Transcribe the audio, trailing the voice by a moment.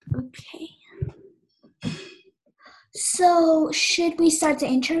So, should we start the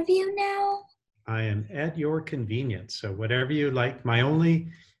interview now? I am at your convenience. So whatever you like. My only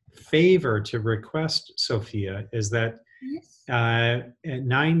favor to request, Sophia, is that Yes. at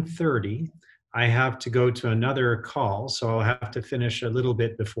 9:30, I have to go to another call, so I'll have to finish a little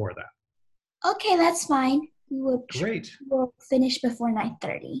bit before that. Okay, that's fine. Great. We'll finish before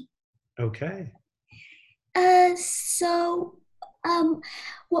 9:30. Okay. Uh, so, um,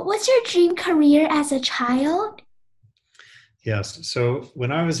 what was your dream career as a child? Yes. So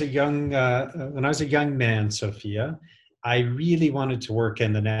when I was a young man, Sophia, I really wanted to work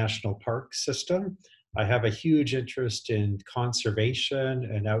in the national park system. I have a huge interest in conservation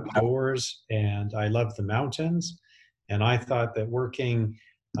and outdoors, and I love the mountains. And I thought that working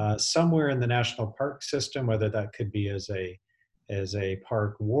somewhere in the national park system, whether that could be as a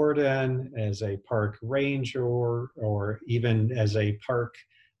park warden, as a park ranger, or even as a park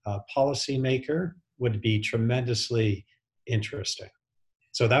policymaker, would be tremendously interesting.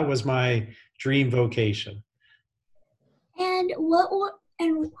 So that was my dream vocation. And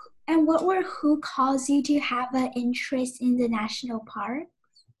what were who caused you to have an interest in the national park?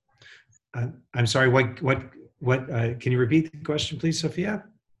 I'm sorry. What? Can you repeat the question, please, Sophia?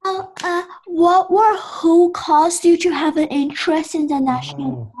 What were who caused you to have an interest in the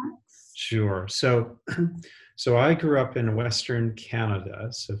national Oh, parks? sure. So I grew up in Western Canada,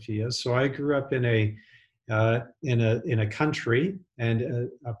 Sophia. So I grew up in a country and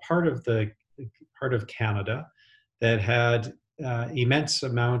a part of Canada that had immense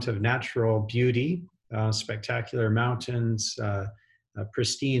amount of natural beauty, spectacular mountains,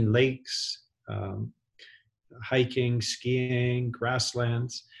 pristine lakes, hiking, skiing,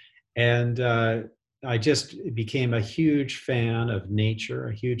 grasslands, and I just became a huge fan of nature,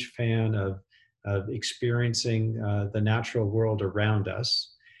 a huge fan of experiencing the natural world around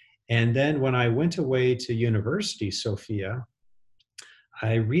us. And then when I went away to university, Sophia,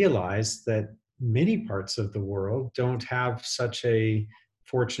 I realized that many parts of the world don't have such a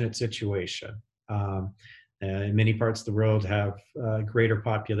fortunate situation. Many parts of the world have greater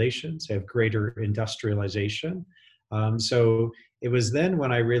populations, have greater industrialization. So it was then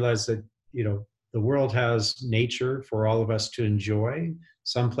when I realized that, the world has nature for all of us to enjoy.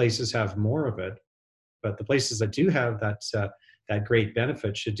 Some places have more of it, but the places that do have that great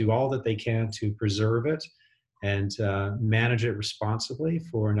benefit should do all that they can to preserve it and manage it responsibly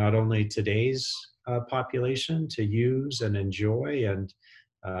for not only today's population to use and enjoy and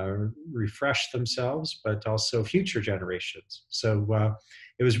refresh themselves, but also future generations. So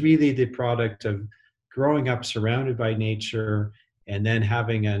it was really the product of growing up surrounded by nature and then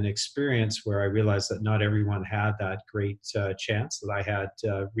having an experience where I realized that not everyone had that great chance that I had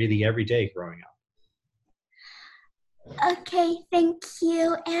really every day growing up. Okay, thank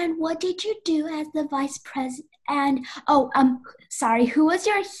you. And what did you do as the vice president? And sorry, who was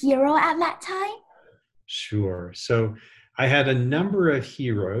your hero at that time? Sure. So I had a number of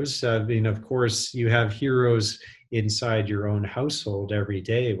heroes. Of course, you have heroes inside your own household every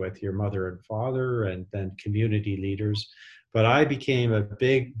day with your mother and father and then community leaders. But I became a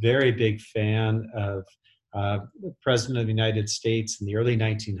very big fan of the President of the United States in the early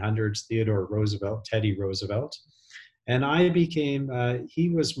 1900s, Theodore Roosevelt, Teddy Roosevelt. And he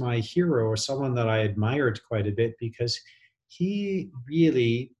was my hero, or someone that I admired quite a bit, because he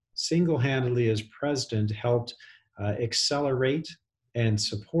really single handedly, as president, helped accelerate and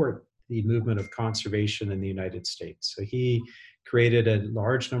support the movement of conservation in the United States. So he created a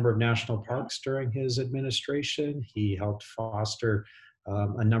large number of national parks during his administration. He helped foster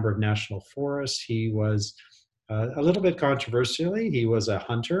a number of national forests. He was a little bit controversially, he was a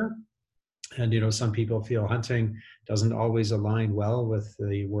hunter. And some people feel hunting doesn't always align well with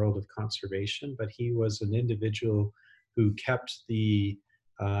the world of conservation, but he was an individual who kept the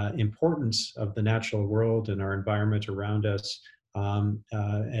importance of the natural world and our environment around us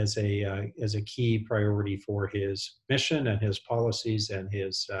as a key priority for his mission and his policies and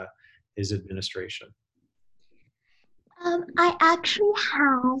his administration. I actually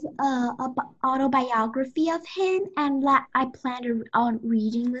have autobiography of him, and I plan on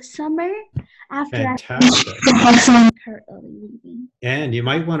reading this summer after I finish Fantastic. the books I'm currently reading. And you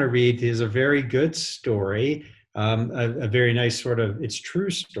might want to read, there's a very good story, a very nice sort of, it's true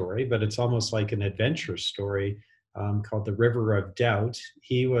story, but it's almost like an adventure story called The River of Doubt.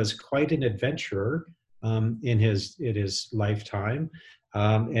 He was quite an adventurer in his lifetime.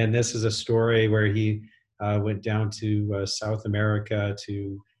 And this is a story where he went down to South America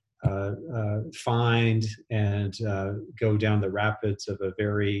to find and go down the rapids of a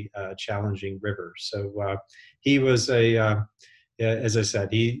very challenging river. So he was as I said,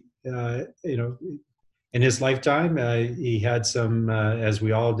 he, in his lifetime, he had some, as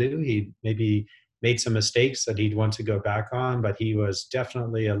we all do, he maybe made some mistakes that he'd want to go back on, but he was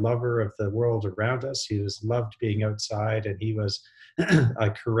definitely a lover of the world around us. He was loved being outside, and he was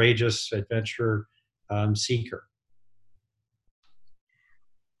a courageous adventure seeker.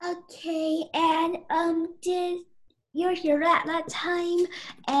 Okay, and did your hero at that time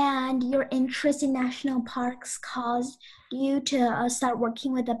and your interest in national parks cause you to start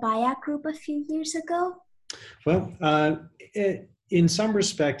working with the BIAC group a few years ago? Well, in some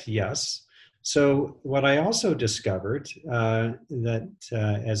respect, yes. So what I also discovered that,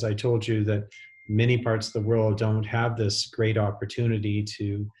 as I told you, that many parts of the world don't have this great opportunity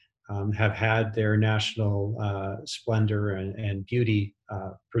to have had their national splendor and beauty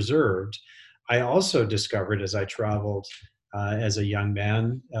preserved. I also discovered as I traveled as a young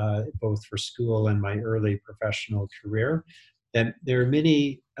man, both for school and my early professional career, that there are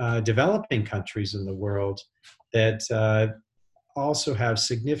many developing countries in the world that also have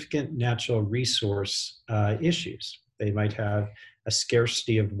significant natural resource issues. They might have a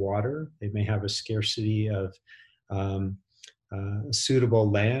scarcity of water. They may have a scarcity of um,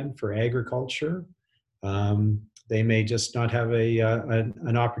 suitable land for agriculture. They may just not have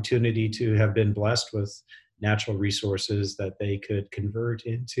an opportunity to have been blessed with natural resources that they could convert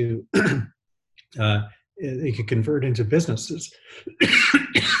into businesses.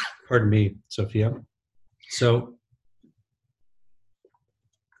 Pardon me, Sophia. So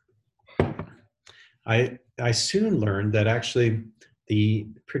I soon learned that actually the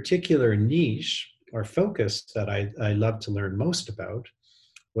particular niche or focus that I loved to learn most about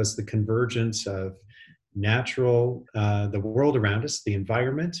was the convergence of the world around us, the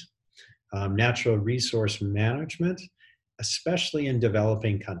environment, natural resource management, especially in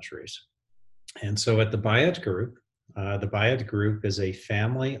developing countries. And so at the Bayat Group is a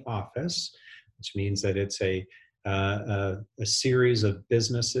family office, which means that it's a series of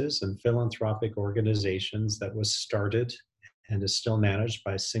businesses and philanthropic organizations that was started and is still managed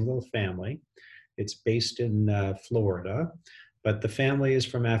by a single family. It's based in Florida, but the family is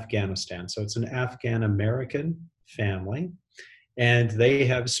from Afghanistan. So it's an Afghan American family. And they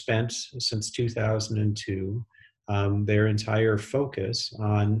have spent since 2002 their entire focus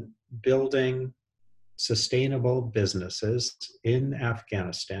on building sustainable businesses in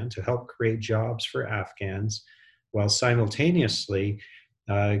Afghanistan to help create jobs for Afghans while simultaneously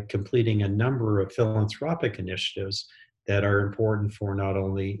completing a number of philanthropic initiatives that are important for not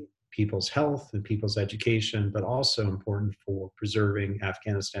only people's health and people's education, but also important for preserving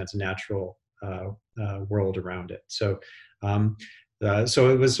Afghanistan's natural world around it. So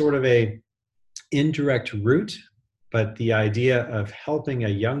it was sort of a indirect route, but the idea of helping a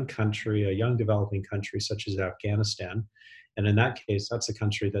young country, a young developing country such as Afghanistan, and in that case, that's a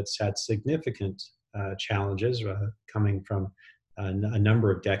country that's had significant challenges coming from a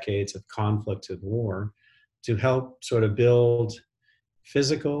number of decades of conflict and war, to help sort of build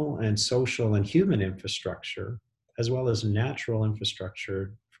physical and social and human infrastructure, as well as natural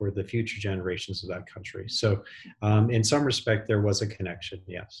infrastructure for the future generations of that country. So in some respect, there was a connection,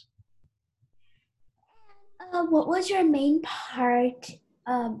 yes. What was your main part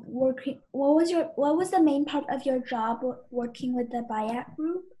working? What was the main part of your job working with the BIAC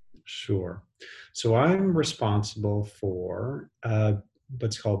group? Sure. So I'm responsible for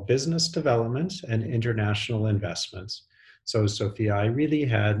what's called business development and international investments. So, Sophia, I really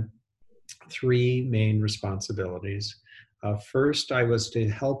had three main responsibilities. First, I was to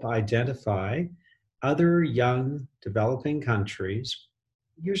help identify other young developing countries,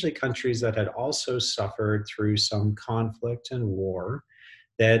 usually countries that had also suffered through some conflict and war,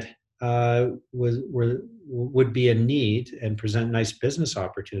 that would be in need and present nice business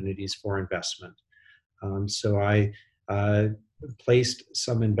opportunities for investment. So I placed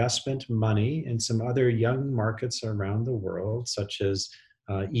some investment money in some other young markets around the world, such as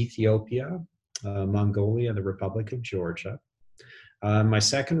Ethiopia, Mongolia, and the Republic of Georgia. My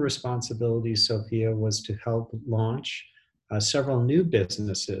second responsibility, Sophia, was to help launch several new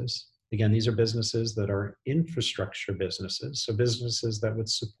businesses. Again, these are businesses that are infrastructure businesses, so businesses that would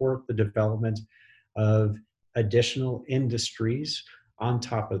support the development of additional industries on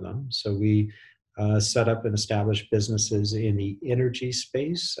top of them. So we set up and established businesses in the energy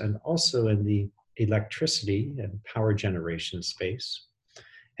space and also in the electricity and power generation space.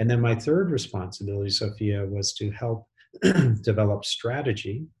 And then my third responsibility, Sophia, was to help develop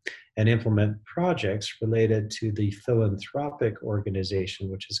strategy and implement projects related to the philanthropic organization,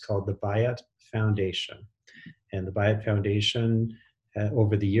 which is called the Bayat Foundation. And the Bayat Foundation,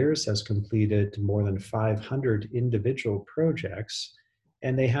 over the years, has completed more than 500 individual projects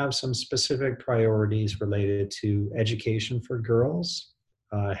and they have some specific priorities related to education for girls,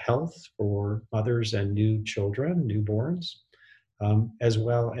 health for mothers and new children, newborns, as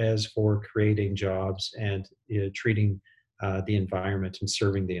well as for creating jobs and treating the environment and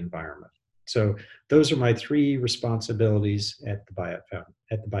serving the environment. So those are my three responsibilities at the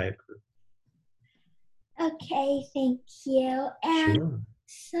Biot Group. Okay, thank you. And Sure.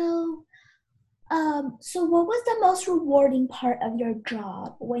 so, so what was the most rewarding part of your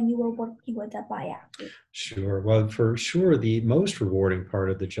job when you were working with the Biot Group? Sure. Well, for sure, the most rewarding part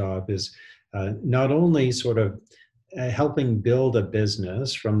of the job is not only sort of helping build a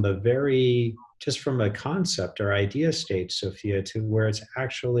business from the just from a concept or idea stage, Sophia, to where it's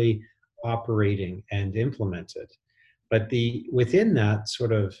actually operating and implemented. But within that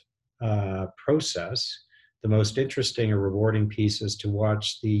sort of process, the most interesting or rewarding piece is to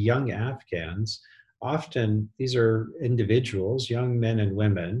watch the young Afghans. Often, these are individuals, young men and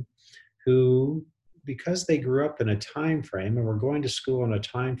women, who, because they grew up in a time frame and were going to school in a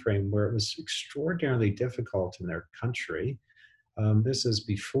time frame where it was extraordinarily difficult in their country. This is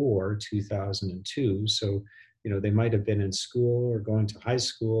before 2002, so they might have been in school or going to high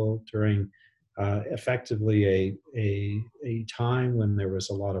school during effectively a time when there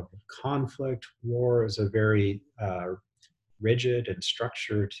was a lot of conflict. War is a very rigid and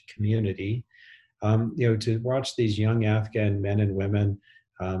structured community. To watch these young Afghan men and women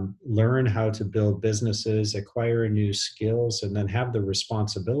learn how to build businesses, acquire new skills, and then have the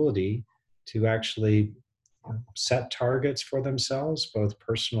responsibility to actually set targets for themselves, both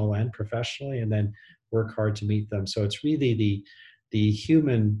personal and professionally, and then work hard to meet them. So it's really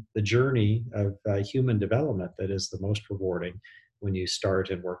the journey of human development that is the most rewarding when you start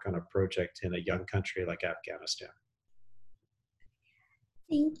and work on a project in a young country like Afghanistan.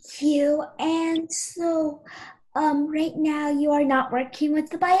 Thank you. And so, right now you are not working with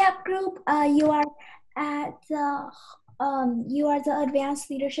the Biot Group. You are at you are the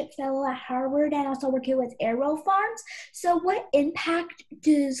Advanced Leadership Fellow at Harvard and also working with AeroFarms. So what impact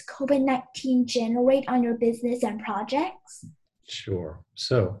does COVID-19 generate on your business and projects? Sure.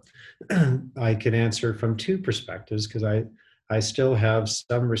 So I can answer from two perspectives because I still have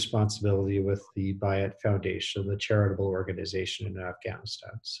some responsibility with the Biot Foundation, the charitable organization in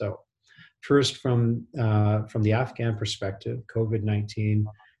Afghanistan. So first, from the Afghan perspective, COVID-19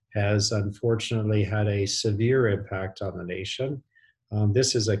 has unfortunately had a severe impact on the nation.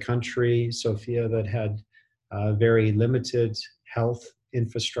 This is a country, Sophia, that had very limited health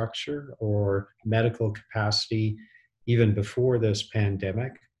infrastructure or medical capacity even before this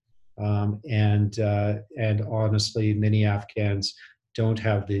pandemic. And honestly, many Afghans don't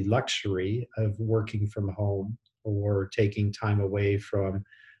have the luxury of working from home or taking time away from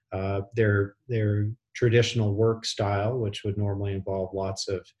their traditional work style, which would normally involve lots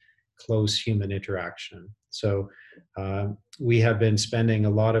of close human interaction. So we have been spending a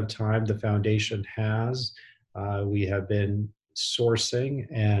lot of time, the foundation has, we have been sourcing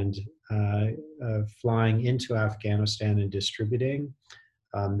and flying into Afghanistan and distributing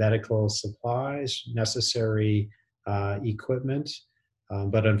medical supplies, necessary equipment.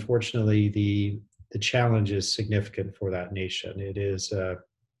 But unfortunately, the challenge is significant for that nation. It is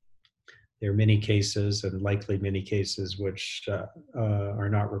there are many cases, and likely many cases, which are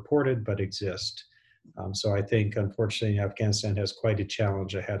not reported but exist. So I think, unfortunately, Afghanistan has quite a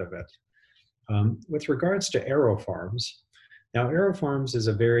challenge ahead of it. With regards to AeroFarms, now AeroFarms is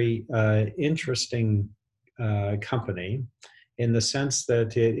a very interesting company in the sense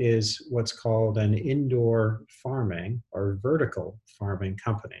that it is what's called an indoor farming or vertical farming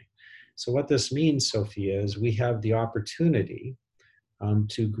company. So what this means, Sophia, is we have the opportunity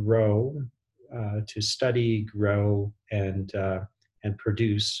to grow, to study, grow, and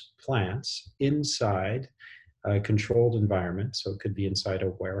produce plants inside a controlled environment. So it could be inside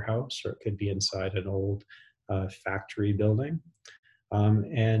a warehouse or it could be inside an old factory building.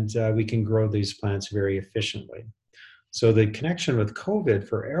 And we can grow these plants very efficiently. So the connection with COVID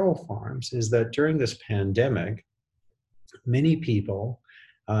for AeroFarms is that during this pandemic, many people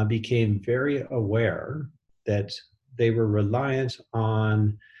became very aware that they were reliant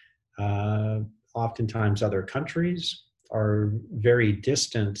on oftentimes other countries or very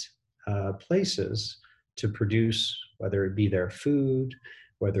distant places to produce, whether it be their food,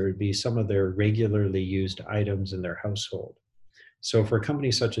 whether it be some of their regularly used items in their household. So for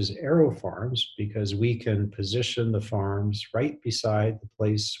companies such as AeroFarms, because we can position the farms right beside the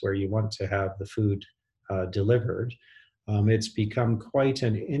place where you want to have the food delivered, it's become quite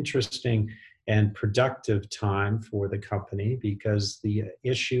an interesting and productive time for the company because the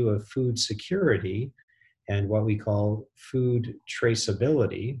issue of food security and what we call food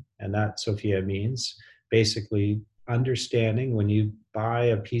traceability. And that, Sophia, means basically understanding when you buy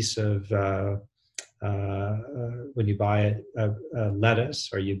a piece of when you buy a lettuce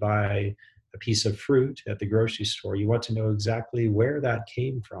or you buy a piece of fruit at the grocery store, you want to know exactly where that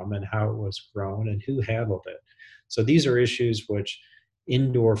came from and how it was grown and who handled it. So these are issues which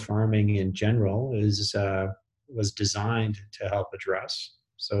indoor farming in general was designed to help address.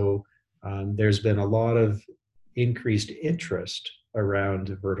 So there's been a lot of increased interest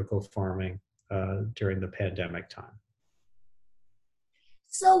around vertical farming during the pandemic time.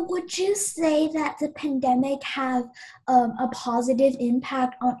 So would you say that the pandemic have a positive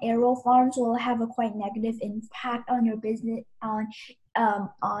impact on Arrow Farms, or have a quite negative impact on your business on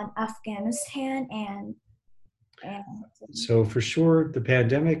Afghanistan and So for sure, the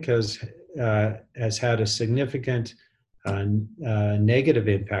pandemic has had a significant negative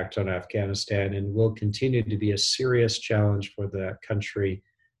impact on Afghanistan and will continue to be a serious challenge for the country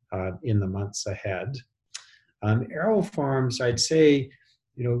in the months ahead. Arrow Farms, I'd say,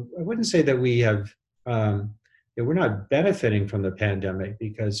 I wouldn't say that we have, we're not benefiting from the pandemic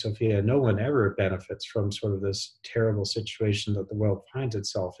because, Sophia, no one ever benefits from sort of this terrible situation that the world finds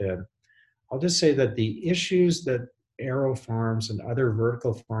itself in. I'll just say that the issues that Arrow Farms and other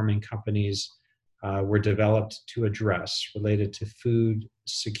vertical farming companies were developed to address related to food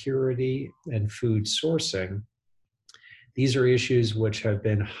security and food sourcing, these are issues which have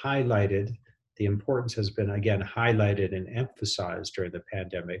been highlighted. The importance has been, again, highlighted and emphasized during the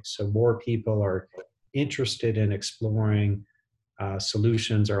pandemic. So more people are interested in exploring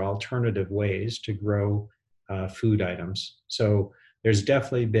solutions or alternative ways to grow food items. So there's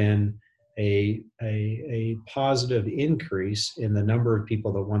definitely been a positive increase in the number of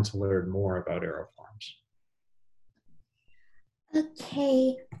people that want to learn more about Arrow Farms.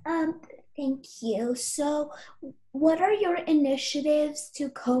 Okay, thank you. So what are your initiatives to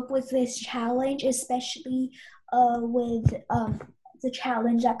cope with this challenge, especially with the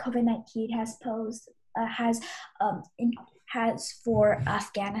challenge that COVID-19 has posed, has for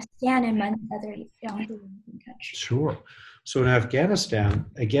Afghanistan and many other young countries? Sure. So in Afghanistan,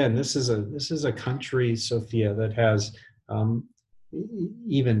 again, this is a country, Sophia, that has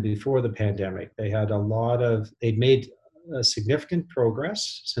even before the pandemic, they'd made significant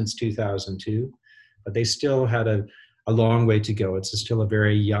progress since 2002, but they still had a long way to go. It's still a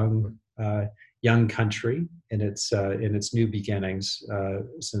very young country in its new beginnings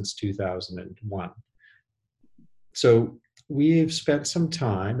since 2001. So we've spent some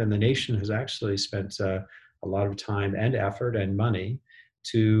time, and the nation has actually spent a lot of time and effort and money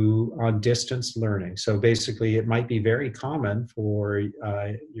on distance learning. So basically, it might be very common for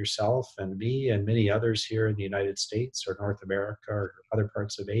yourself and me and many others here in the United States or North America or other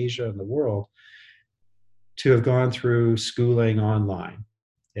parts of Asia and the world to have gone through schooling online.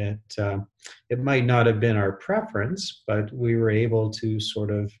 It might not have been our preference, but we were able to sort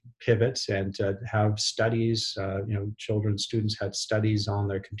of pivot and have studies. Students had studies on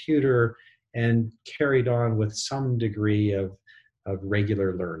their computer and carried on with some degree of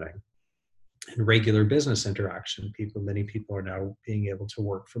regular learning and regular business interaction. Many people are now being able to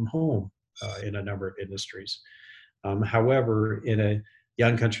work from home in a number of industries. However, in a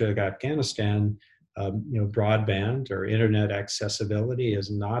young country like Afghanistan, broadband or internet accessibility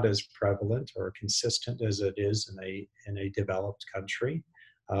is not as prevalent or consistent as it is in a developed country.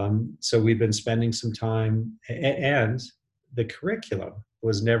 So we've been spending some time, and the curriculum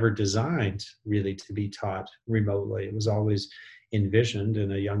was never designed really to be taught remotely. It was always envisioned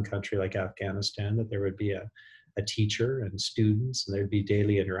in a young country like Afghanistan that there would be a teacher and students, and there'd be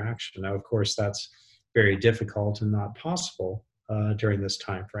daily interaction. Now, of course, that's very difficult and not possible during this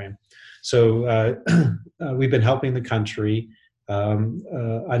time frame. So we've been helping the country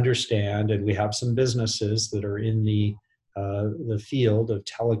understand, and we have some businesses that are in the field of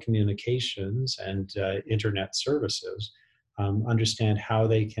telecommunications and internet services, understand how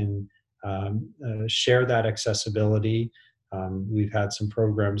they can share that accessibility. We've had some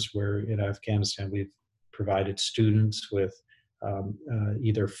programs where in Afghanistan we've provided students with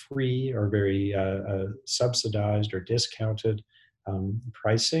either free or very subsidized or discounted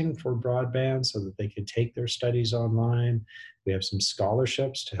pricing for broadband so that they could take their studies online. We have some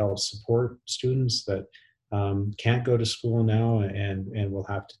scholarships to help support students that can't go to school now and will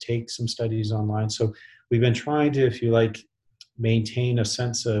have to take some studies online. So we've been trying to, if you like, maintain a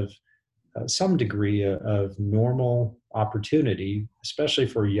sense of some degree of normal opportunity, especially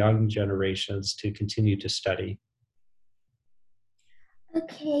for young generations to continue to study.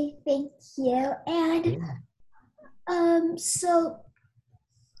 Okay, thank you. And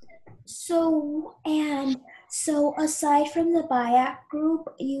So aside from the BIAC group,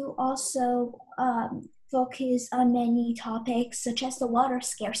 you also focus on many topics such as the water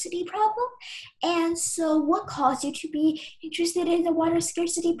scarcity problem. And so what caused you to be interested in the water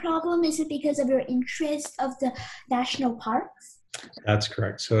scarcity problem? Is it because of your interest of the national parks? That's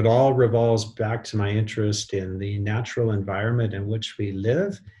correct. So it all revolves back to my interest in the natural environment in which we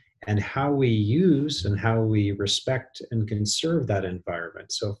live and how we use and how we respect and conserve that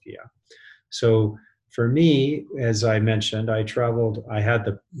environment, Sophia. So for me, as I mentioned, I had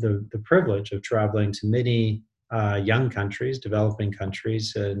the privilege of traveling to many young countries, developing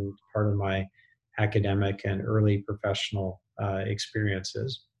countries, and part of my academic and early professional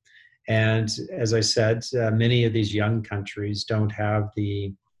experiences. And as I said, many of these young countries don't have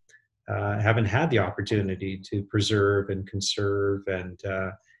haven't had the opportunity to preserve and conserve and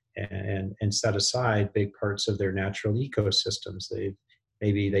set aside big parts of their natural ecosystems.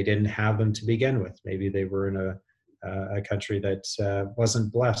 Maybe they didn't have them to begin with. Maybe they were in a country that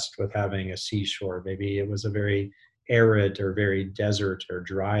wasn't blessed with having a seashore. Maybe it was a very arid or very desert or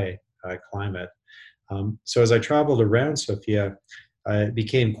dry climate. So as I traveled around, Sophia, it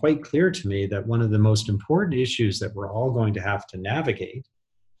became quite clear to me that one of the most important issues that we're all going to have to navigate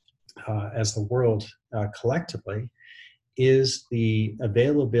as the world collectively is the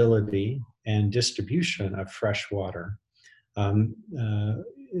availability and distribution of fresh water. The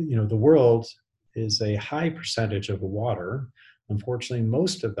world is a high percentage of water. Unfortunately,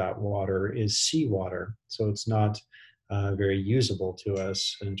 most of that water is seawater, so it's not very usable to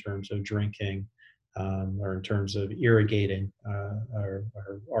us in terms of drinking or in terms of irrigating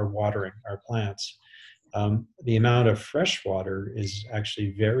or watering our plants. The amount of fresh water is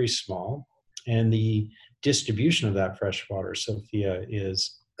actually very small, and the distribution of that fresh water, Sophia,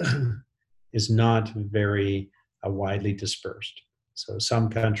 is is not very widely dispersed. So some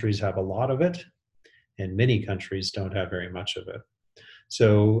countries have a lot of it, and many countries don't have very much of it.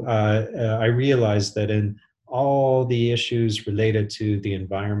 So I realized that in all the issues related to the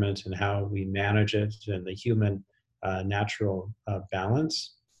environment and how we manage it and the human natural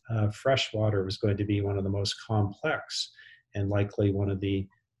balance, fresh water was going to be one of the most complex and likely one of the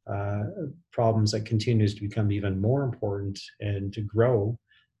problems that continues to become even more important and to grow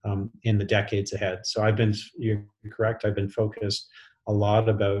in the decades ahead. So you're correct, I've been focused a lot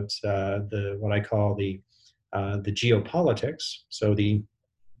about what I call the geopolitics. So the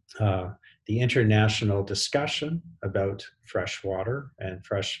international discussion about fresh water and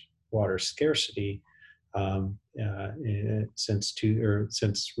fresh water scarcity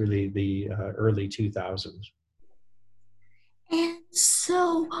since really the early 2000s. And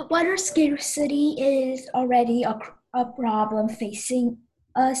so, water scarcity is already a problem facing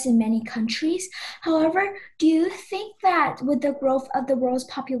us in many countries. However, do you think that with the growth of the world's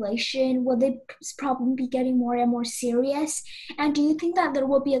population, will this problem be getting more and more serious? And do you think that there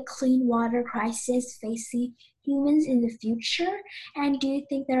will be a clean water crisis facing humans in the future? And do you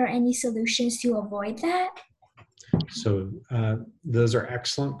think there are any solutions to avoid that? So those are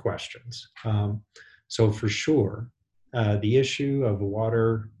excellent questions. So for sure, the issue of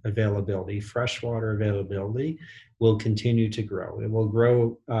water availability, fresh water availability, will continue to grow. It will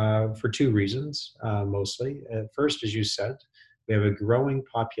grow for two reasons, mostly. First, as you said, we have a growing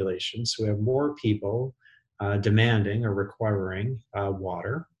population, so we have more people demanding or requiring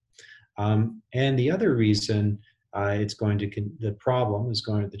water. And the other reason the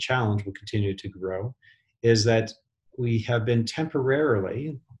challenge will continue to grow, is that we have been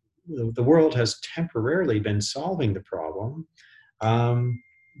the world has temporarily been solving the problem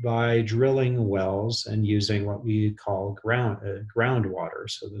by drilling wells and using what we call groundwater.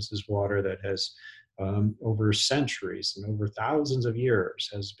 So this is water that has over centuries and over thousands of years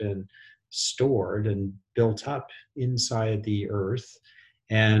has been stored and built up inside the earth.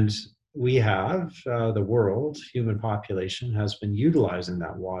 And we have, human population has been utilizing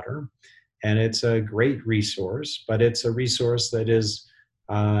that water. And it's a great resource, but it's a resource that is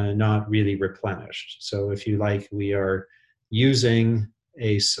not really replenished. So if you like, we are using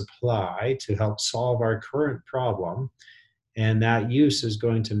a supply to help solve our current problem, and that use is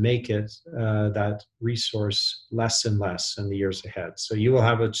going to make that resource less and less in the years ahead. So you will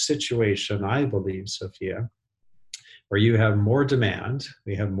have a situation, I believe, Sophia, where you have more demand,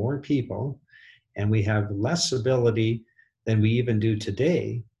 we have more people, and we have less ability than we even do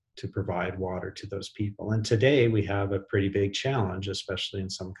today to provide water to those people. And today we have a pretty big challenge, especially in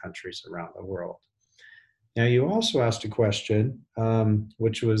some countries around the world. Now, you also asked a question,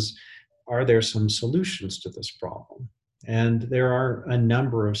 which was, are there some solutions to this problem? And there are a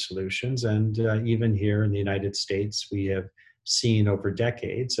number of solutions. And even here in the United States, we have seen over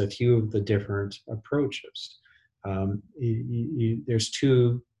decades a few of the different approaches. There's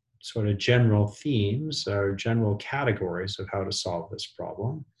two sort of general themes or general categories of how to solve this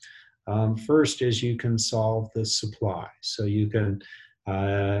problem. First is you can solve the supply. So you can,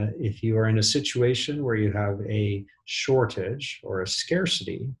 if you are in a situation where you have a shortage or a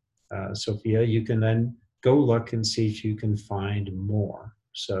scarcity, Sophia, you can then go look and see if you can find more.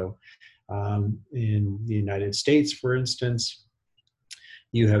 So in the United States, for instance,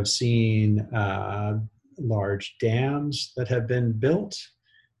 you have seen large dams that have been built.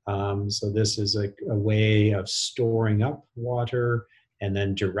 So this is a way of storing up water and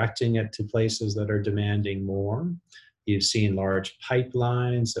then directing it to places that are demanding more. You've seen large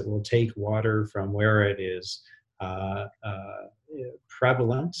pipelines that will take water from where it is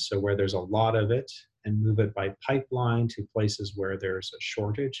prevalent, so where there's a lot of it, and move it by pipeline to places where there's a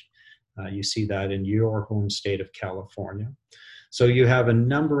shortage. You see that in your home state of California. So you have a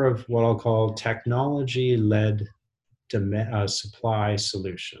number of what I'll call technology-led supply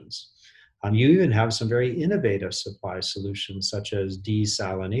solutions. You even have some very innovative supply solutions, such as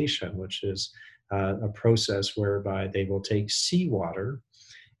desalination, which is a process whereby they will take seawater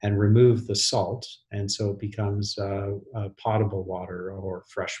and remove the salt, and so it becomes potable water or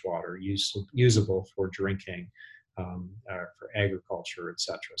fresh water, usable for drinking, for agriculture,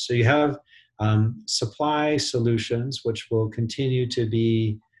 etc. So you have supply solutions which will continue to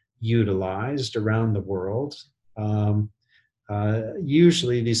be utilized around the world.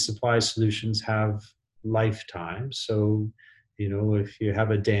 Usually these supply solutions have lifetimes. So, you know, if you have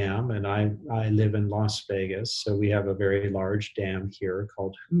a dam, and I live in Las Vegas, so we have a very large dam here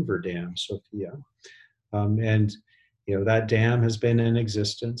called Hoover Dam, Sophia. And, you know, that dam has been in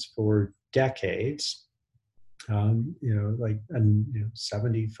existence for decades, you know, like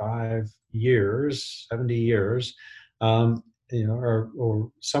 75 years, 70 years, you know,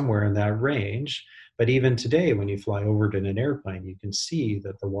 or somewhere in that range. But even today, when you fly over it in an airplane, you can see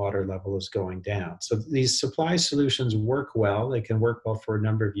that the water level is going down. So these supply solutions work well. They can work well for a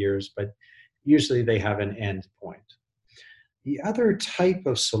number of years, but usually they have an end point. The other type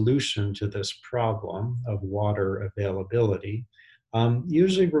of solution to this problem of water availability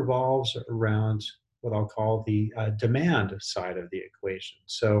usually revolves around what I'll call the demand side of the equation.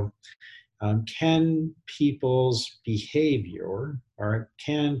 So can people's behavior, or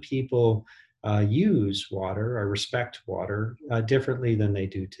can people use water or respect water differently than they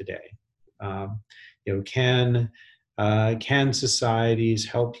do today? You know, can societies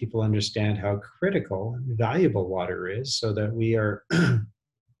help people understand how critical and valuable water is, so that we are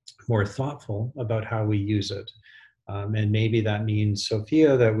more thoughtful about how we use it? And maybe that means,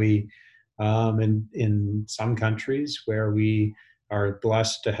 Sophia, that we, in some countries where we are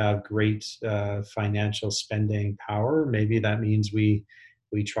blessed to have great financial spending power, maybe that means we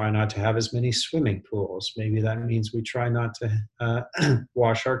try not to have as many swimming pools. Maybe that means we try not to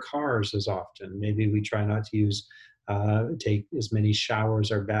wash our cars as often. Maybe we try not to take as many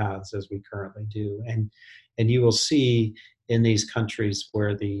showers or baths as we currently do. And you will see in these countries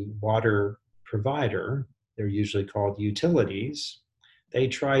where the water provider, they're usually called utilities, they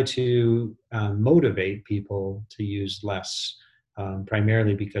try to motivate people to use less,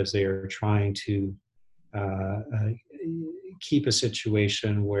 primarily because they are trying to keep a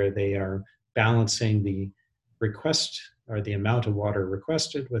situation where they are balancing the request, or the amount of water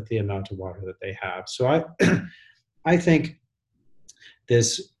requested, with the amount of water that they have. So I think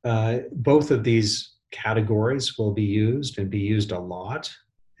this both of these categories will be used, and be used a lot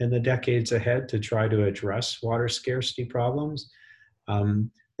in the decades ahead, to try to address water scarcity problems.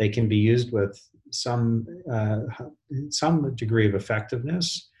 They can be used with some degree of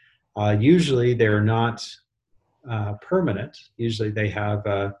effectiveness. Usually they're not permanent. Usually they have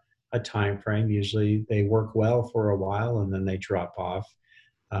a time frame. Usually they work well for a while and then they drop off.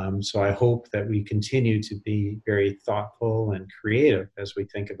 So I hope that we continue to be very thoughtful and creative as we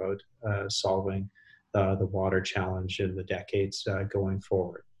think about solving the water challenge in the decades going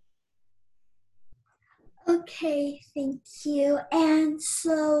forward. Okay, thank you. And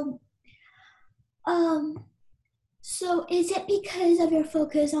so is it because of your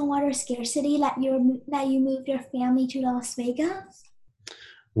focus on water scarcity that you moved your family to Las Vegas?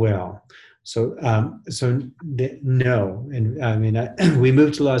 Well, no, and I mean we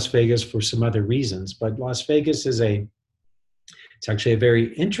moved to Las Vegas for some other reasons, but Las Vegas is it's actually a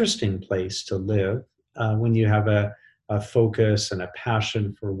very interesting place to live when you have a focus and a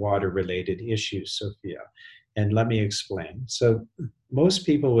passion for water-related issues, Sophia. And let me explain. So most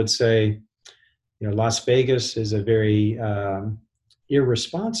people would say, you know, Las Vegas is a very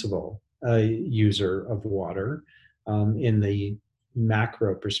irresponsible user of water. in the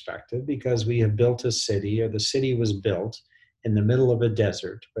macro perspective, because we have built a city, or the city was built in the middle of a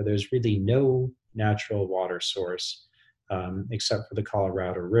desert where there's really no natural water source except for the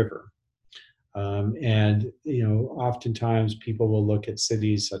Colorado River. And oftentimes people will look at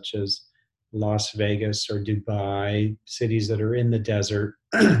cities such as Las Vegas or Dubai, cities that are in the desert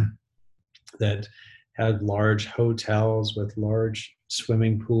that have large hotels with large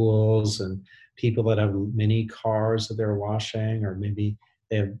swimming pools and people that have many cars that they're washing, or maybe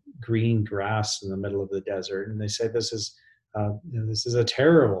they have green grass in the middle of the desert. And they say this is a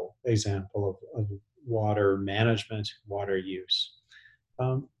terrible example of water management, water use.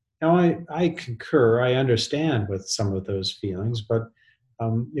 Now, I concur. I understand with some of those feelings, but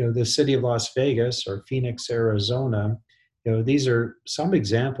the city of Las Vegas or Phoenix, Arizona, these are some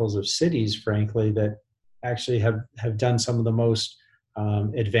examples of cities, frankly, that actually have done some of the most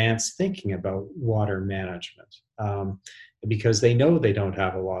advanced thinking about water management, because they know they don't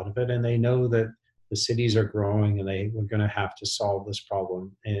have a lot of it, and they know that the cities are growing, and they were going to have to solve this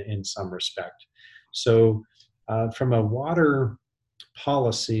problem in some respect. So, from a water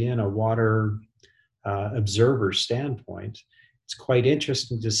policy and a water observer standpoint, it's quite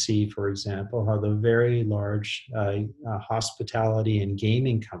interesting to see, for example, how the very large hospitality and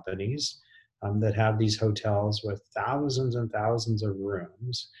gaming companies that have these hotels with thousands and thousands of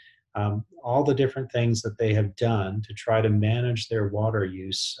rooms, all the different things that they have done to try to manage their water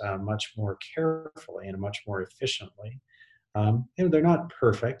use much more carefully and much more efficiently. They're not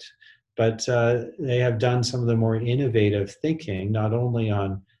perfect, but they have done some of the more innovative thinking, not only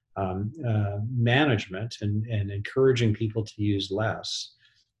on management and encouraging people to use less,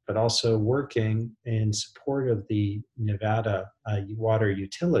 but also working in support of the Nevada water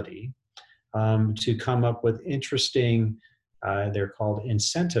utility to come up with interesting, they're called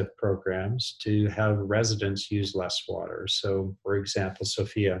incentive programs to have residents use less water. So, for example,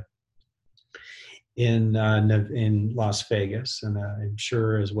 Sophia, in Las Vegas, and I'm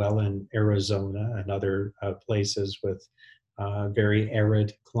sure as well in Arizona and other places with very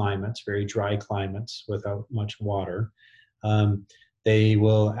arid climates, very dry climates without much water, they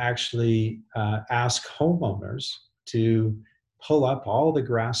will actually ask homeowners to pull up all the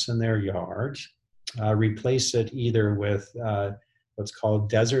grass in their yard, replace it either with what's called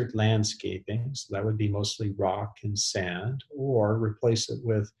desert landscaping, so that would be mostly rock and sand, or replace it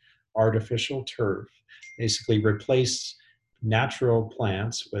with artificial turf. Basically replace natural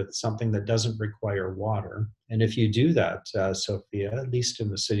plants with something that doesn't require water. And if you do that, Sophia, at least in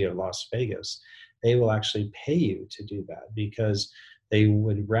the city of Las Vegas, they will actually pay you to do that, because they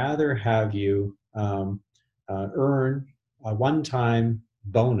would rather have you earn a one-time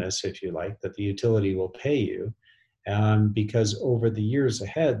bonus, if you like, that the utility will pay you, because over the years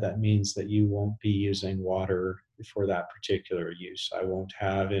ahead, that means that you won't be using water for that particular use. I won't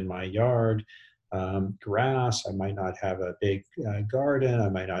have in my yard grass. I might not have a big garden. I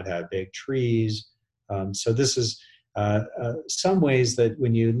might not have big trees. So this is some ways that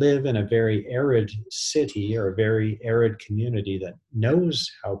when you live in a very arid city or a very arid community that knows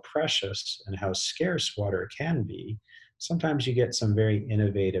how precious and how scarce water can be, sometimes you get some very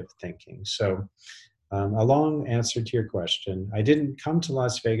innovative thinking. So a long answer to your question. I didn't come to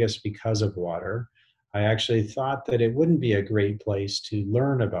Las Vegas because of water. I actually thought that it wouldn't be a great place to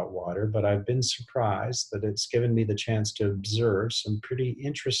learn about water, but I've been surprised that it's given me the chance to observe some pretty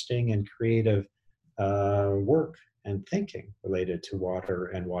interesting and creative work and thinking related to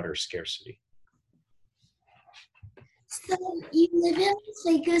water and water scarcity. So you live in Las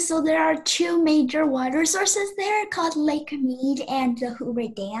Vegas, so there are two major water sources there called Lake Mead and the Hoover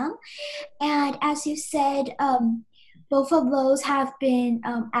Dam. And as you said, both of those have been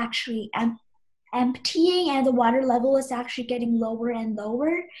actually emptying, and the water level is actually getting lower and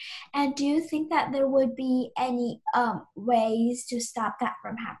lower. And do you think that there would be any ways to stop that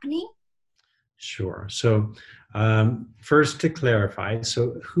from happening? Sure. So first to clarify,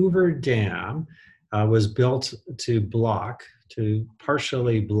 so Hoover Dam was built to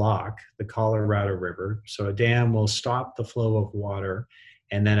partially block the Colorado River. So a dam will stop the flow of water,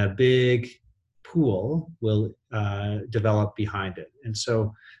 and then a big pool will develop behind it. And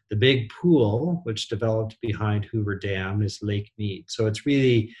so the big pool, which developed behind Hoover Dam, is Lake Mead. So it's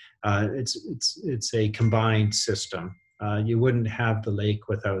really it's a combined system. You wouldn't have the lake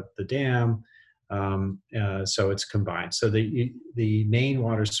without the dam. So it's combined. So the main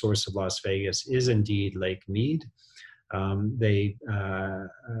water source of Las Vegas is indeed Lake Mead.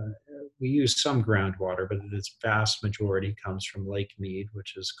 we use some groundwater, but its vast majority comes from Lake Mead,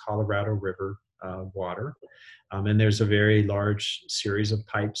 which is Colorado River water. And there's a very large series of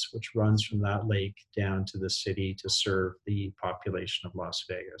pipes which runs from that lake down to the city to serve the population of Las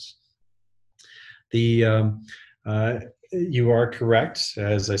Vegas. The You are correct.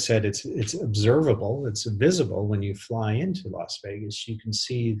 As I said, it's observable, it's visible when you fly into Las Vegas. You can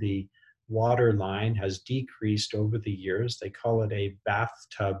see the water line has decreased over the years. They call it a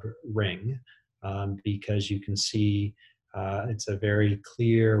bathtub ring because you can see it's a very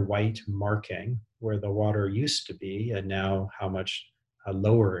clear white marking where the water used to be and now how much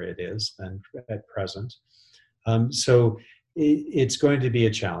lower it is than at present. So it's going to be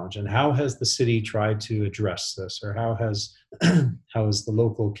a challenge. And how has the city tried to address this, or how has the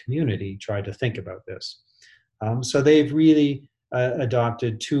local community tried to think about this? So they've really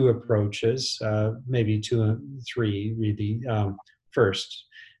adopted two approaches, maybe two and three, really. First,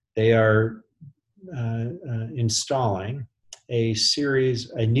 they are installing a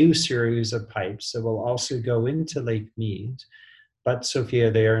new series of pipes that will also go into Lake Mead. But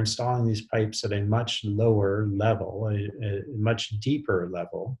Sophia, they are installing these pipes at a much lower level, a much deeper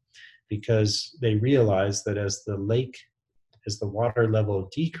level, because they realize that as the water level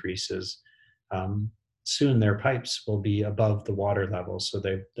decreases, soon their pipes will be above the water level, so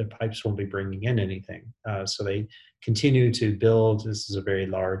the pipes won't be bringing in anything. So they continue to build. This is a very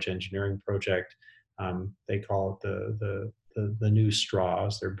large engineering project. They call it the new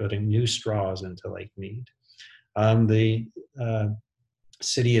straws. They're putting new straws into Lake Mead. The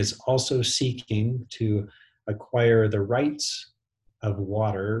city is also seeking to acquire the rights of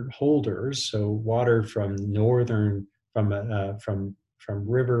water holders, so water from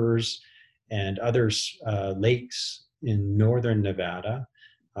rivers and other lakes in northern Nevada.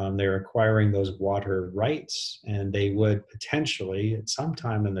 They're acquiring those water rights, and they would potentially, at some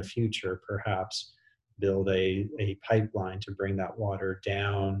time in the future, perhaps build a pipeline to bring that water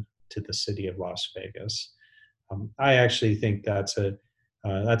down to the city of Las Vegas. I actually think that's a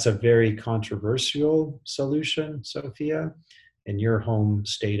very controversial solution, Sophia. In your home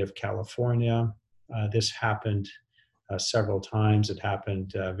state of California, this happened several times. It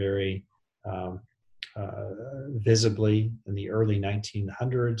happened very visibly in the early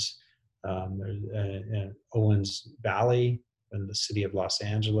 1900s. Owens Valley, in the city of Los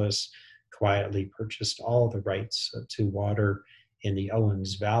Angeles, quietly purchased all the rights to water in the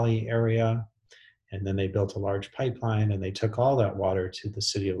Owens Valley area. And then they built a large pipeline and they took all that water to the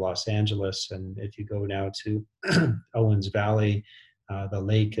city of Los Angeles. And if you go now to Owens Valley, the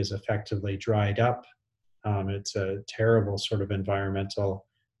lake is effectively dried up. It's a terrible sort of environmental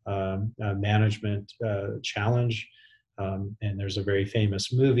management challenge. And there's a very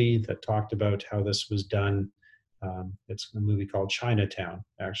famous movie that talked about how this was done. It's a movie called Chinatown,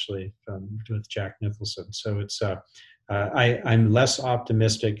 actually, with Jack Nicholson. So it's I'm less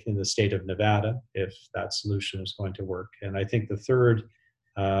optimistic in the state of Nevada if that solution is going to work. And I think the third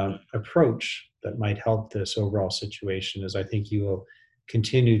approach that might help this overall situation is I think you will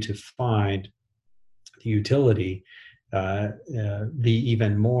continue to find the utility be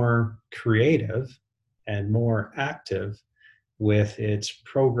even more creative and more active with its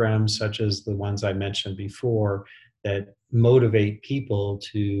programs, such as the ones I mentioned before, that motivate people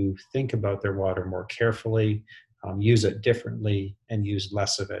to think about their water more carefully, use it differently, and use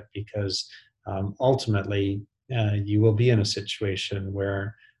less of it, because ultimately you will be in a situation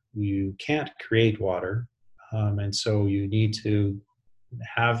where you can't create water, and so you need to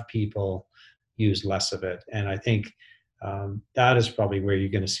have people use less of it. And I think that is probably where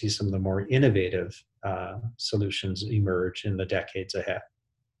you're going to see some of the more innovative solutions emerge in the decades ahead.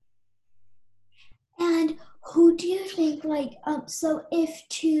 And who do you think, so if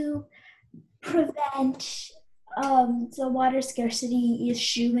to prevent the water scarcity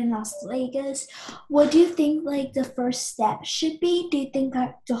issue in Las Vegas, what do you think the first step should be? Do you think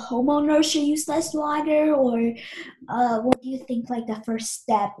that the homeowner should use less water, or what do you think the first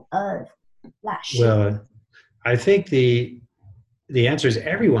step of that should? Well, I think the answer is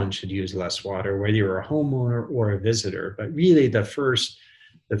everyone should use less water, whether you're a homeowner or a visitor. But really, the first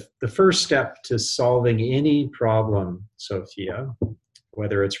step to solving any problem, Sophia,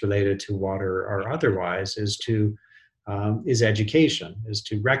 whether it's related to water or otherwise, is education, is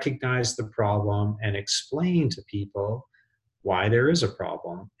to recognize the problem and explain to people why there is a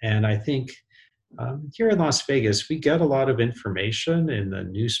problem. And I think here in Las Vegas, we get a lot of information in the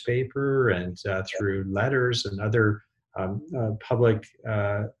newspaper and through letters and other public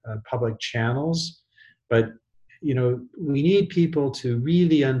channels, but we need people to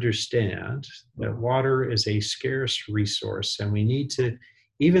really understand that water is a scarce resource, and we need to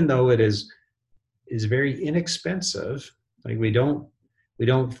even though it is very inexpensive, like we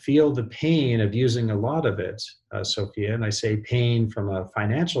don't feel the pain of using a lot of it, Sophia. And I say pain from a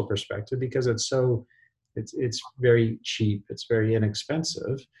financial perspective because it's very cheap. It's very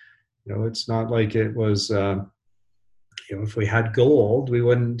inexpensive. It's not like it was. If we had gold, we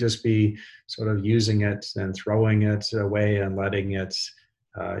wouldn't just be sort of using it and throwing it away and letting it,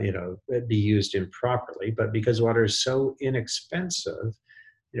 be used improperly. But because water is so inexpensive,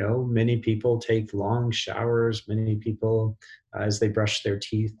 many people take long showers. Many people, as they brush their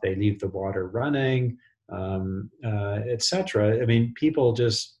teeth, they leave the water running, etc. I mean, people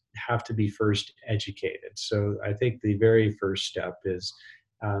just have to be first educated. So I think the very first step is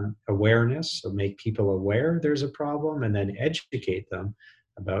awareness. So make people aware there's a problem, and then educate them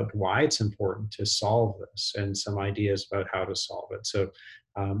about why it's important to solve this and some ideas about how to solve it. So,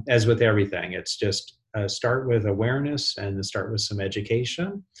 as with everything, it's just start with awareness and start with some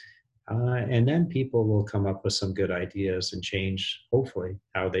education. And then people will come up with some good ideas and change, hopefully,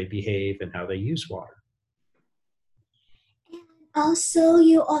 how they behave and how they use water. Also,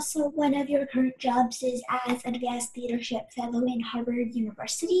 you also one of your current jobs is as Advanced Leadership Fellow in Harvard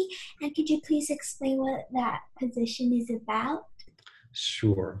University. And could you please explain what that position is about?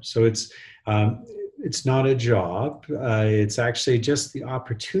 Sure. So it's not a job. It's actually just the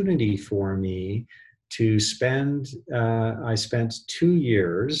opportunity for me to spend. I spent 2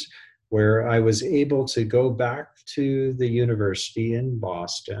 years where I was able to go back to the university in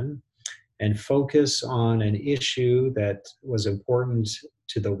Boston and focus on an issue that was important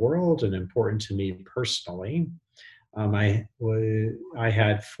to the world and important to me personally. I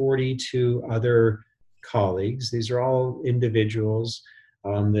had 42 other colleagues. These are all individuals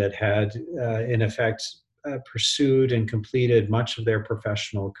that had, in effect, pursued and completed much of their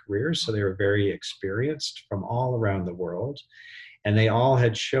professional careers. So they were very experienced from all around the world. And they all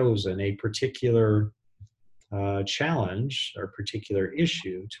had chosen a particular challenge or particular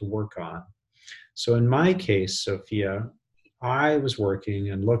issue to work on. So in my case, Sophia, I was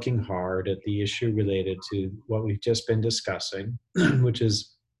working and looking hard at the issue related to what we've just been discussing, which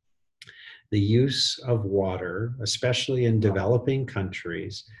is the use of water, especially in developing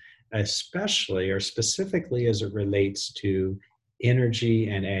countries, especially or specifically as it relates to energy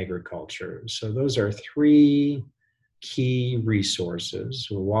and agriculture. So those are three key resources: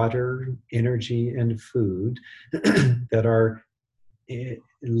 water, energy, and food that are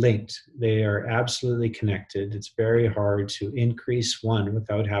linked. They are absolutely connected. It's very hard to increase one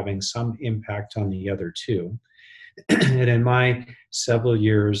without having some impact on the other two. And in my several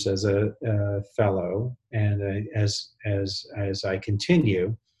years as a fellow, and as I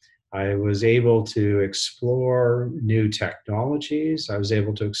continue, I was able to explore new technologies. I was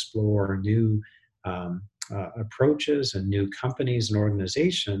able to explore new approaches and new companies and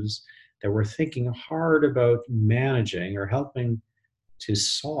organizations that were thinking hard about managing or helping to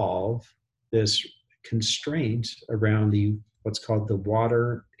solve this constraint around the what's called the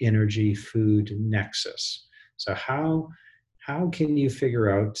water, energy, food nexus. So how can you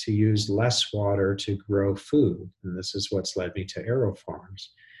figure out to use less water to grow food? And this is what's led me to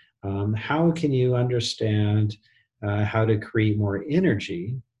AeroFarms. How can you understand how to create more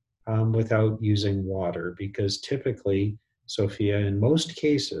energy without using water? Because typically, Sophia, in most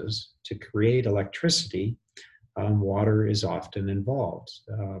cases, to create electricity, water is often involved.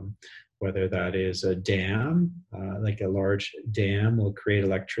 Whether that is a dam, like a large dam will create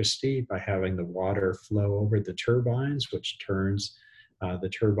electricity by having the water flow over the turbines, which turns the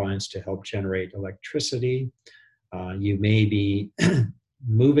turbines to help generate electricity. You may be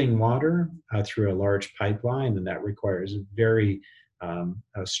moving water through a large pipeline, and that requires very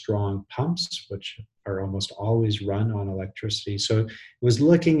strong pumps, which are almost always run on electricity. So it was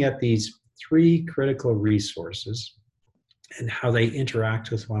looking at these three critical resources and how they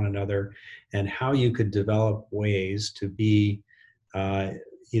interact with one another, and how you could develop ways to be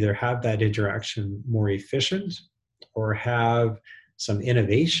either have that interaction more efficient or have some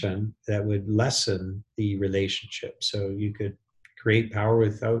innovation that would lessen the relationship. So you could create power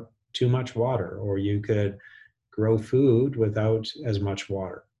without too much water, or you could grow food without as much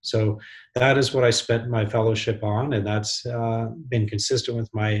water. So that is what I spent my fellowship on, and that's been consistent with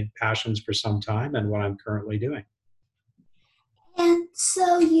my passions for some time and what I'm currently doing. And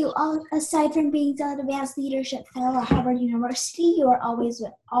so you, aside from being the Advanced Leadership Fellow at Harvard University, you are always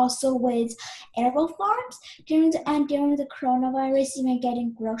also with AeroFarms. During the coronavirus, even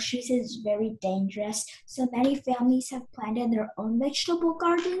getting groceries is very dangerous. So many families have planted their own vegetable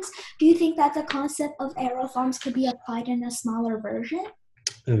gardens. Do you think that the concept of AeroFarms could be applied in a smaller version?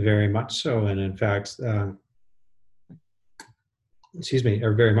 Very much so. And in fact, excuse me,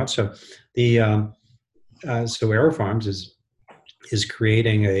 or very much so. The so AeroFarms is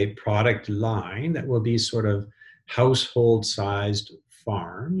creating a product line that will be sort of household sized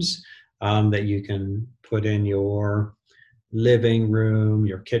farms that you can put in your living room,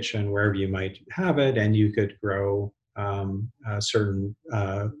 your kitchen, wherever you might have it, and you could grow certain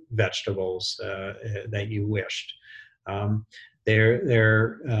vegetables that you wished. Um, they're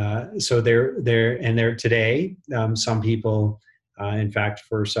today. Some people, in fact,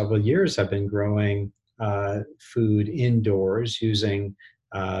 for several years, have been growing food indoors using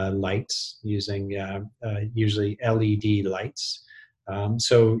lights, using usually LED lights.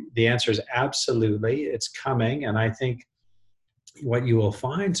 So the answer is absolutely, it's coming, and I think what you will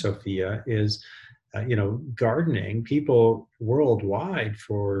find, Sophia, is gardening. People worldwide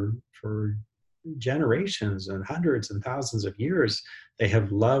for generations and hundreds and thousands of years, they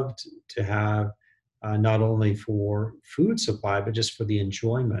have loved to have not only for food supply, but just for the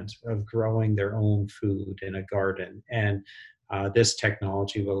enjoyment of growing their own food in a garden. And this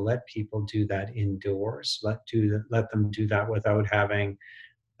technology will let people do that indoors. Let them do that without having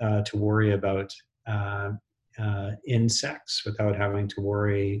to worry about insects, without having to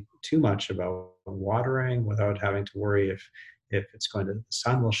worry too much about watering, without having to worry if it's going to the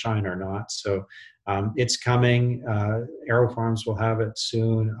sun will shine or not. So it's coming. AeroFarms will have it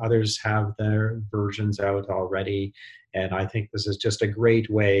soon. Others have their versions out already, and I think this is just a great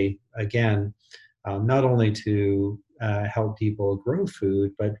way, again, not only to help people grow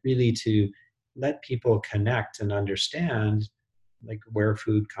food, but really to let people connect and understand like where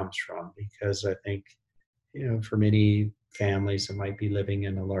food comes from. Because I think, for many families that might be living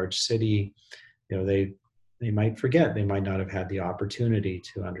in a large city, they might forget, they might not have had the opportunity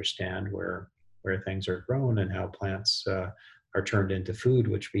to understand where things are grown and how plants are turned into food,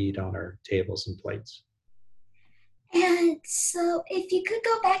 which we eat on our tables and plates. And so, if you could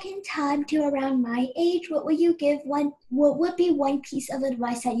go back in time to around my age, what would be one piece of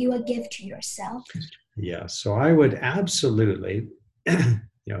advice that you would give to yourself? Yeah, so I would absolutely,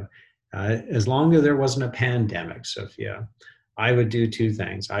 as long as there wasn't a pandemic, Sophia, I would do two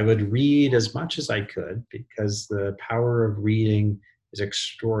things. I would read as much as I could, because the power of reading is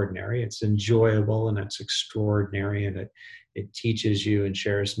extraordinary. It's enjoyable and it's extraordinary, and it teaches you and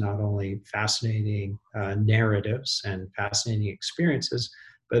shares not only fascinating narratives and fascinating experiences,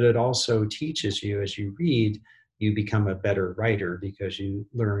 but it also teaches you, as you read, you become a better writer because you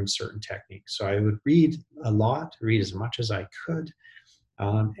learn certain techniques. So I would read a lot, read as much as I could.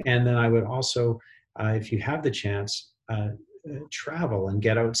 And then I would also, if you have the chance, travel and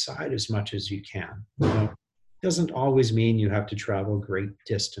get outside as much as you can. Doesn't always mean you have to travel great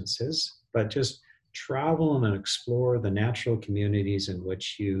distances, but just travel and explore the natural communities in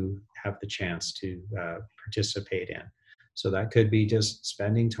which you have the chance to participate in. So that could be just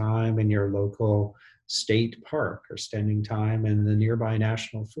spending time in your local state park, or spending time in the nearby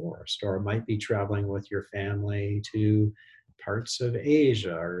national forest, or it might be traveling with your family to parts of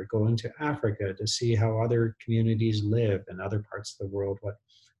Asia, or going to Africa to see how other communities live in other parts of the world, what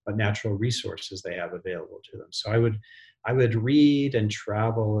natural resources they have available to them. So I would read and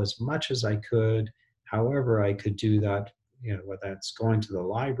travel as much as I could, however I could do that, whether that's going to the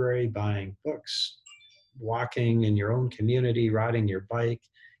library, buying books, walking in your own community, riding your bike,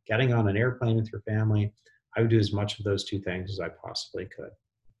 getting on an airplane with your family. I would do as much of those two things as I possibly could.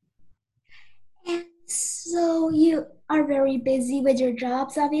 And so you are very busy with your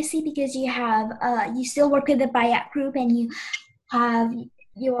jobs, obviously, because you still work with the BIAC group, and you have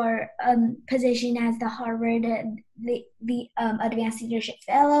your position as the Harvard the Advanced Leadership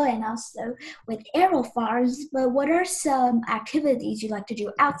Fellow, and also with AeroFarms. But what are some activities you like to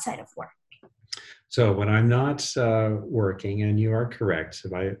do outside of work? So when I'm not working, and you are correct, so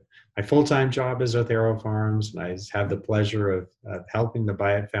my full-time job is with AeroFarms, and I have the pleasure of helping the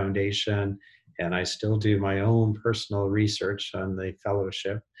Byatt Foundation, and I still do my own personal research on the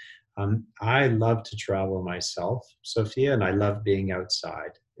fellowship. I love to travel myself, Sophia, and I love being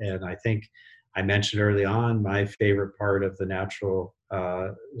outside. And I think I mentioned early on, my favorite part of the natural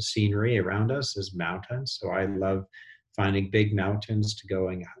scenery around us is mountains. So I love finding big mountains to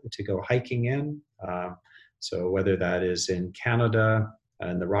go hiking in. So whether that is in Canada,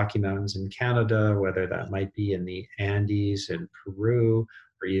 in the Rocky Mountains in Canada, whether that might be in the Andes in Peru,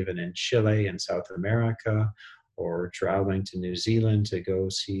 or even in Chile in South America, or traveling to New Zealand to go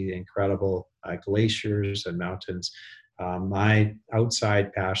see incredible glaciers and mountains. My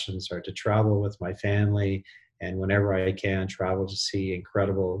outside passions are to travel with my family, and whenever I can, travel to see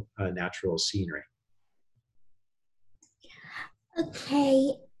incredible natural scenery.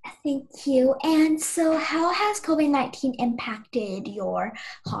 Okay, Thank you. And so, how has COVID-19 impacted your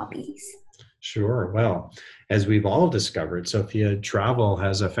hobbies? Sure. Well, as we've all discovered, Sophia, travel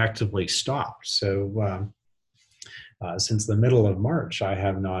has effectively stopped. Since the middle of March, I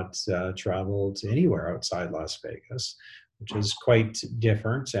have not traveled anywhere outside Las Vegas, which is quite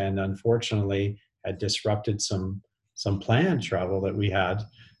different, and unfortunately had disrupted some planned travel that we had,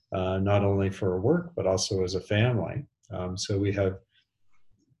 not only for work but also as a family. So we have,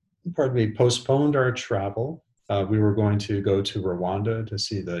 pardon me, postponed our travel. We were going to go to Rwanda to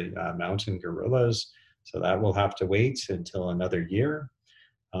see the mountain gorillas, so that will have to wait until another year.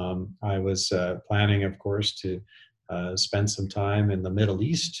 I was planning, of course, to spend some time in the Middle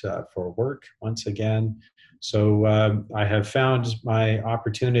East for work once again. So I have found my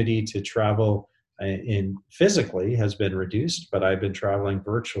opportunity to travel in physically has been reduced, but I've been traveling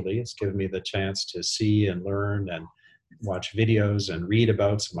virtually. It's given me the chance to see and learn and watch videos and read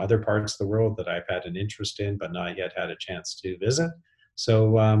about some other parts of the world that I've had an interest in, but not yet had a chance to visit.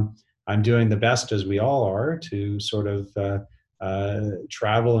 So I'm doing the best, as we all are, to sort of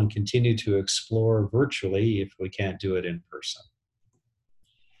travel and continue to explore virtually if we can't do it in person.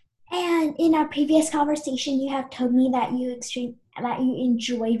 And in our previous conversation, you have told me that you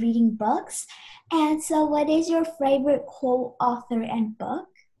enjoy reading books. And so, what is your favorite quote, author, and book?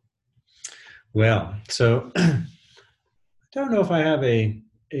 Well, so I don't know if I have a,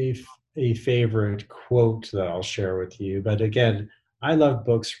 a favorite quote that I'll share with you, but again, I love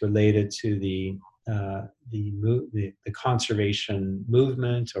books related to the conservation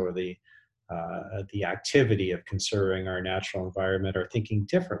movement or the activity of conserving our natural environment or thinking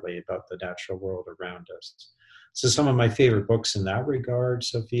differently about the natural world around us. So some of my favorite books in that regard,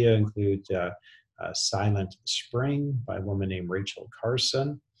 Sophia, include Silent Spring by a woman named Rachel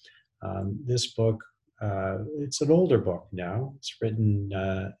Carson. This book, it's an older book now. It's written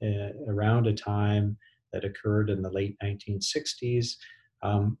around a time that occurred in the late 1960s,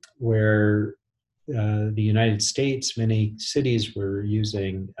 where the United States, many cities were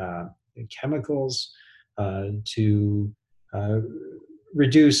using chemicals to uh,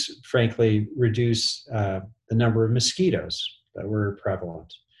 reduce the number of mosquitoes that were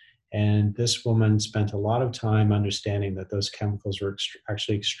prevalent. And this woman spent a lot of time understanding that those chemicals were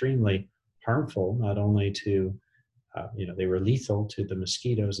actually extremely harmful, not only to, they were lethal to the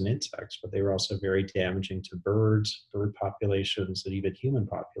mosquitoes and insects, but they were also very damaging to birds, bird populations, and even human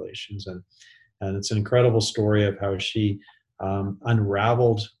populations. And it's an incredible story of how she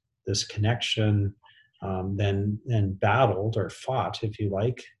unraveled this connection, then battled or fought, if you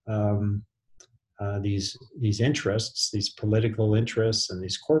like, these interests, these political interests and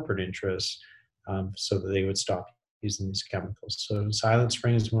these corporate interests, so that they would stop using these chemicals. So Silent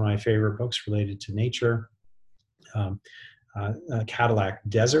Spring is one of my favorite books related to nature. Cadillac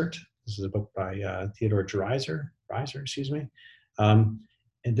Desert. This is a book by Theodore Dreiser, excuse me. And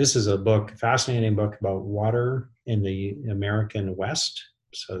this is a book, fascinating book about water in the American West.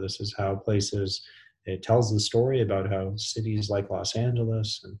 So this is how it tells the story about how cities like Los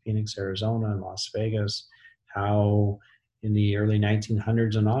Angeles and Phoenix, Arizona, and Las Vegas, how in the early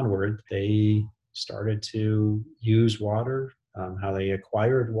 1900s and onward, they started to use water, how they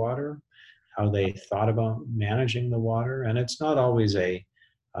acquired water, how they thought about managing the water. And it's not always these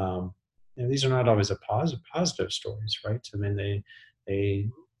are not always positive stories, right? I mean, they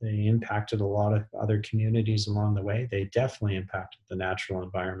impacted a lot of other communities along the way. They definitely impacted the natural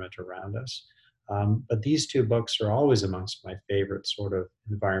environment around us. But these two books are always amongst my favorite sort of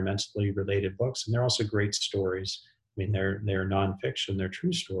environmentally related books, and they're also great stories. I mean, they're nonfiction, they're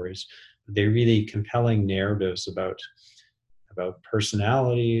true stories, but they're really compelling narratives about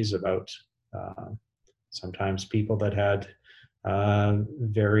personalities, about sometimes people that had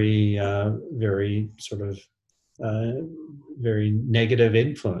very sort of very negative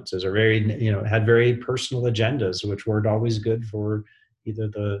influences, or had very personal agendas, which weren't always good for either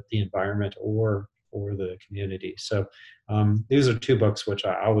the environment or the community. So these are two books which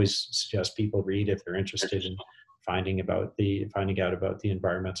I always suggest people read if they're interested in finding out about the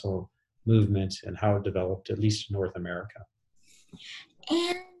environmental movement and how it developed, at least in North America.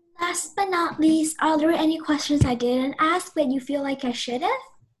 And last but not least, are there any questions I didn't ask but you feel like I should have?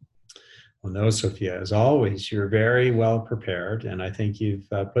 Well, no, Sophia, as always, you're very well prepared, and I think you've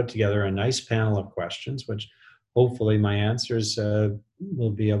put together a nice panel of questions, which hopefully my answers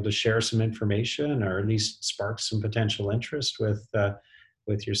will be able to share some information, or at least spark some potential interest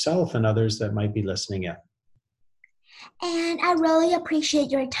with yourself and others that might be listening in. And I really appreciate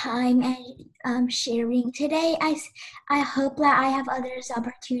your time and sharing today. I hope that I have others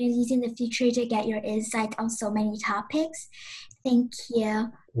opportunities in the future to get your insight on so many topics. Thank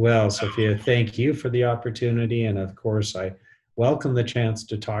you. Well, Sophia, thank you for the opportunity. And of course, I welcome the chance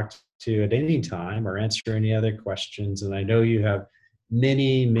to talk to you at any time or answer any other questions. And I know you have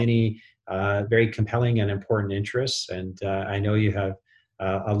many very compelling and important interests. And I know you have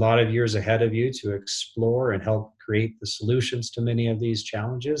a lot of years ahead of you to explore and help create the solutions to many of these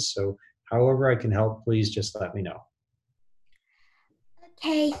challenges. So, however I can help, please just let me know.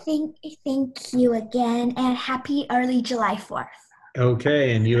 Okay, thank you again, and happy early July 4th.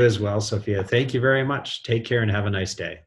 Okay, and you as well, Sophia. Thank you very much. Take care and have a nice day.